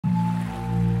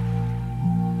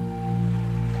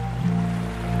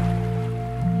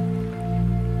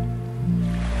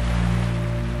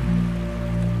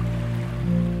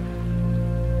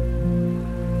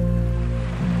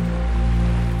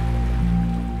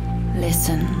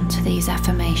listen to these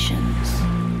affirmations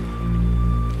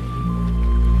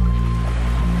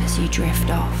as you drift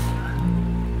off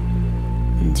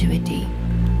into a deep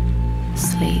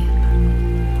sleep.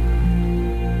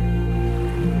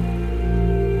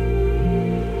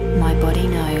 My body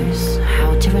knows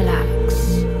how to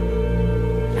relax,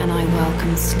 and I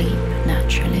welcome sleep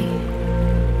naturally.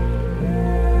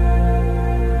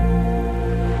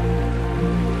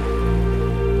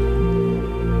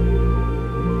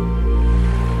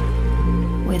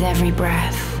 With every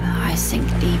breath, I sink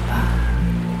deeper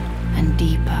and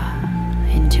deeper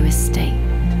into a state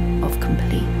of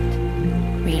complete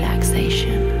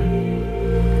relaxation.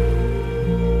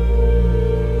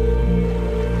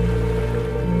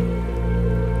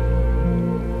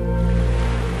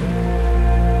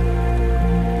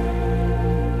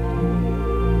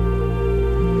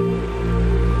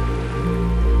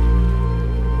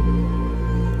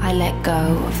 I let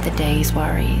go of the day's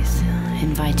worries,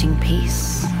 inviting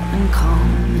peace and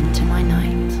calm into my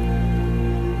night.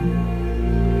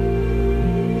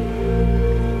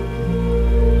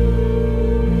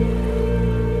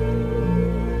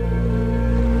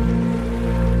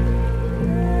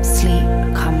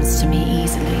 Sleep comes to me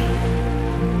easily,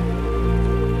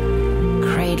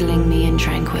 cradling me in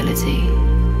tranquility.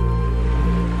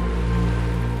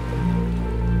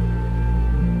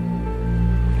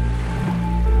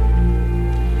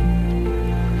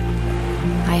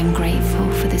 I am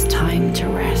grateful for this time to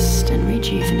rest and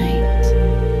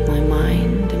rejuvenate my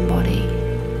mind and body.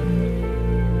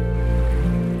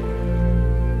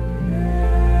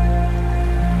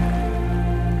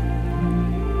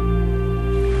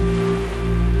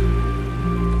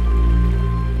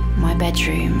 My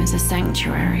bedroom is a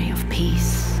sanctuary of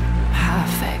peace,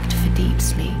 perfect for deep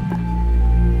sleep.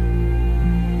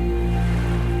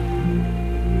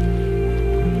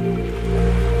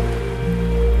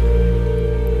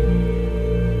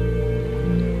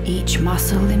 Each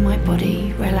muscle in my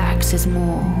body relaxes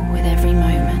more with every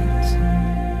moment,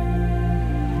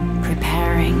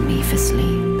 preparing me for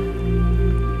sleep.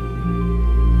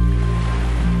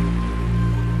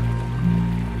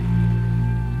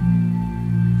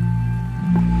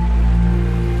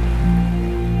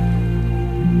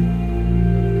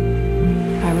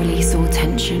 I release all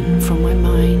tension from my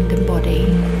mind and body,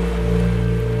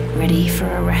 ready for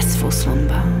a restful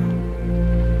slumber.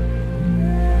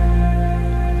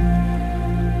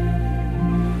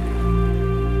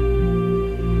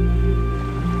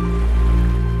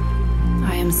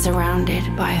 Surrounded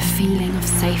by a feeling of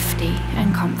safety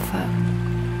and comfort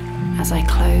as I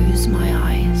close my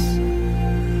eyes.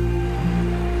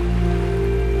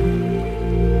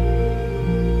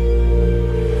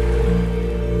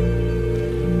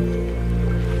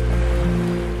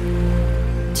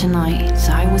 Tonight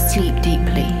I will sleep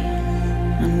deeply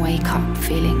and wake up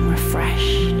feeling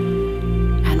refreshed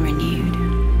and renewed.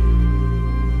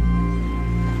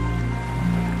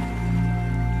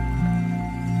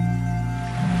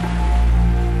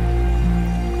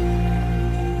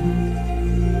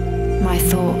 My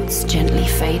thoughts gently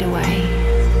fade away,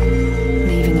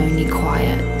 leaving only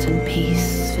quiet and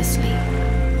peace for sleep.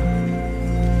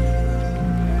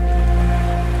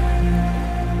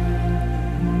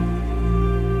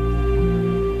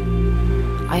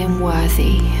 I am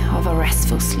worthy of a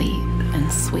restful sleep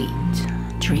and sweet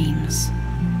dreams.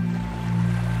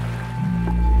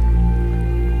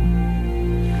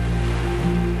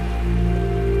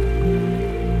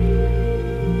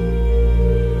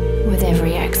 With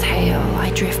every exhale,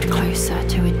 I drift closer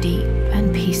to a deep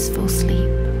and peaceful sleep.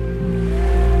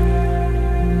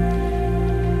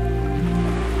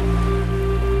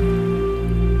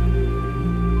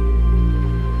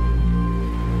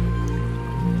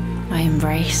 I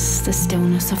embrace the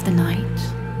stillness of the night,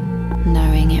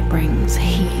 knowing it brings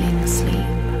healing sleep.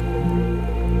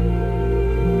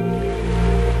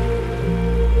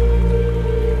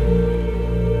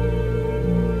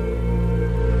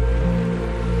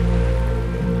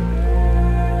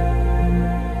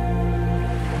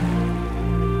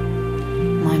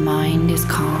 My mind is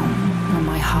calm and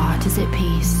my heart is at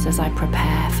peace as I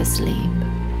prepare for sleep.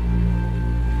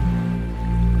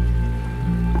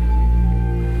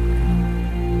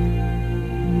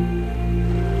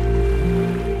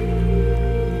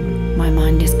 My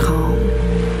mind is calm,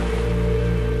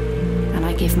 and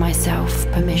I give myself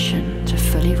permission to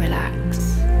fully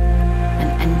relax and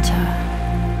enter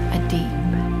a deep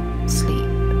sleep.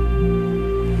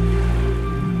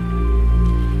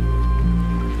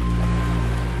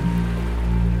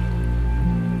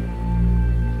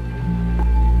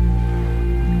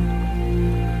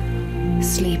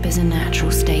 Sleep is a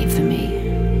natural state for me,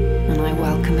 and I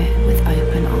welcome it with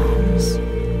open arms.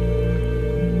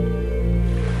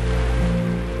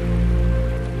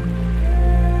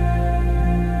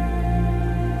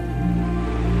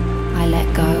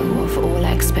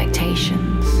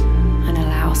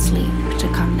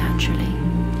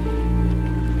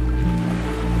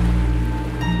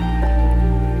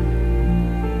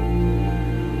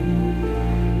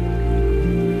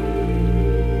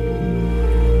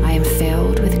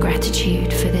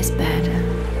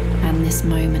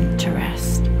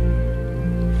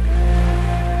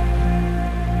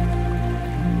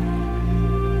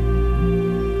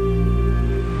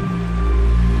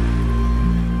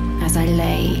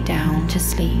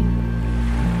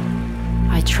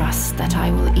 trust that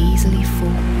I will easily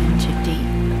fall.